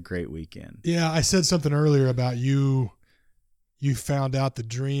was just a great weekend. Yeah, I said something earlier about you found out the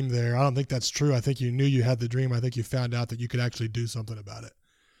dream there. I don't think that's true. I think you knew you had the dream. I think you found out that you could actually do something about it.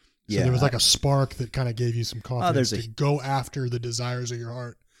 So there was like a spark that kind of gave you some confidence to go after the desires of your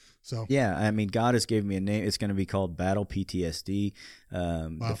heart. So yeah, I mean, God has given me a name. It's going to be called Battle PTSD.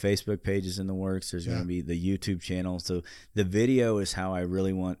 The Facebook page is in the works. There's going to be the YouTube channel. So the video is how I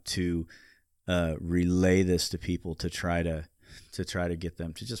really want to relay this to people, to try to get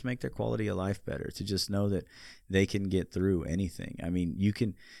them to just make their quality of life better, to just know that they can get through anything. I mean, you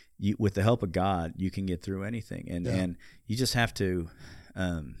with the help of God, you can get through anything, and you just have to.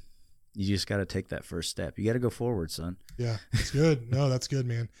 You just got to take that first step. You got to go forward, son. Yeah, that's good. No, that's good,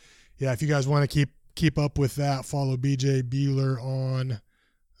 man. Yeah, if you guys want to keep up with that, follow BJ Buehler on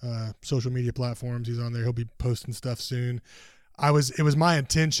social media platforms. He's on there. He'll be posting stuff soon. It was my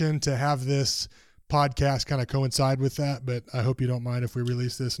intention to have this podcast kind of coincide with that, but I hope you don't mind if we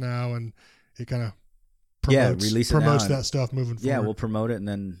release this now and it kind of promotes that stuff moving forward. Yeah, we'll promote it, and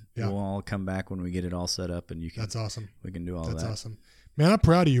then we'll all come back when we get it all set up, and That's awesome. We can do all That's that. awesome. Man, I'm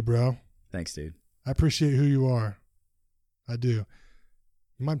proud of you, bro. Thanks, dude. I appreciate who you are. I do.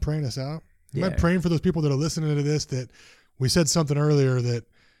 You mind praying us out? You mind praying for those people that are listening to this, that we said something earlier, that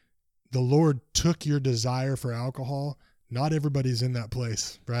the Lord took your desire for alcohol. Not everybody's in that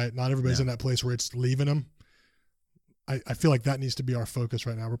place, right? Not everybody's in that place where it's leaving them. I feel like that needs to be our focus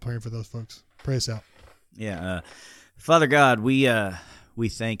right now. We're praying for those folks. Pray us out. Yeah. Father God, we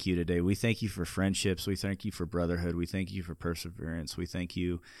thank you today. We thank you for friendships. We thank you for brotherhood. We thank you for perseverance. We thank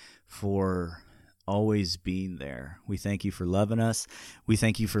you for always being there. We thank you for loving us. We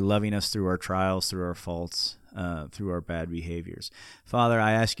thank you for loving us through our trials, through our faults, through our bad behaviors. Father,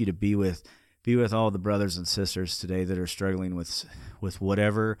 I ask you to be with all the brothers and sisters today that are struggling with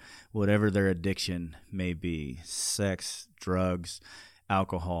whatever their addiction may be, sex, drugs,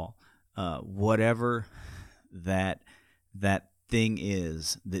 alcohol, whatever that thing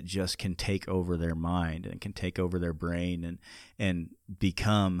is that just can take over their mind and can take over their brain and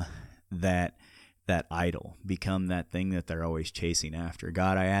become that idol, become that thing that they're always chasing after.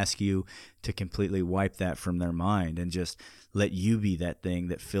 God, I ask you to completely wipe that from their mind and just let you be that thing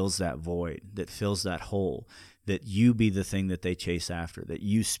that fills that void, that fills that hole, that you be the thing that they chase after, that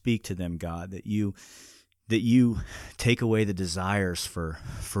you speak to them, God, that you take away the desires for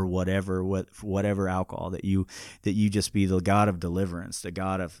whatever alcohol, that you just be the God of deliverance, the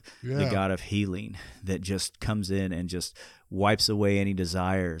God of healing, that just comes in and just wipes away any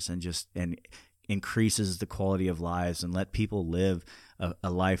desires and increases the quality of lives and let people live a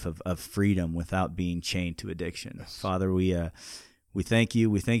life of freedom without being chained to addiction. Yes. Father, we thank you.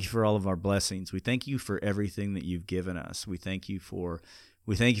 We thank you for all of our blessings. We thank you for everything that you've given us. We thank you for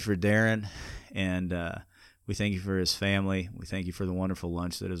Darren, and we thank you for his family. We thank you for the wonderful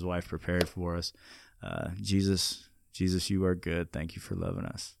lunch that his wife prepared for us. Jesus, you are good. Thank you for loving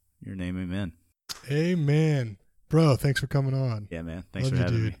us. In your name, amen. Amen. Bro, thanks for coming on. Yeah, man. Thanks for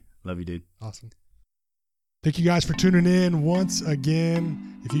having me. Love you, dude. Awesome. Thank you guys for tuning in once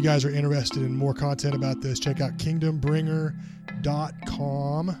again. If you guys are interested in more content about this, check out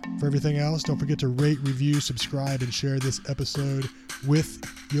kingdombringer.com for everything else. Don't forget to rate, review, subscribe, and share this episode with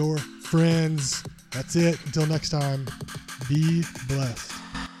your friends. That's it. Until next time, be blessed.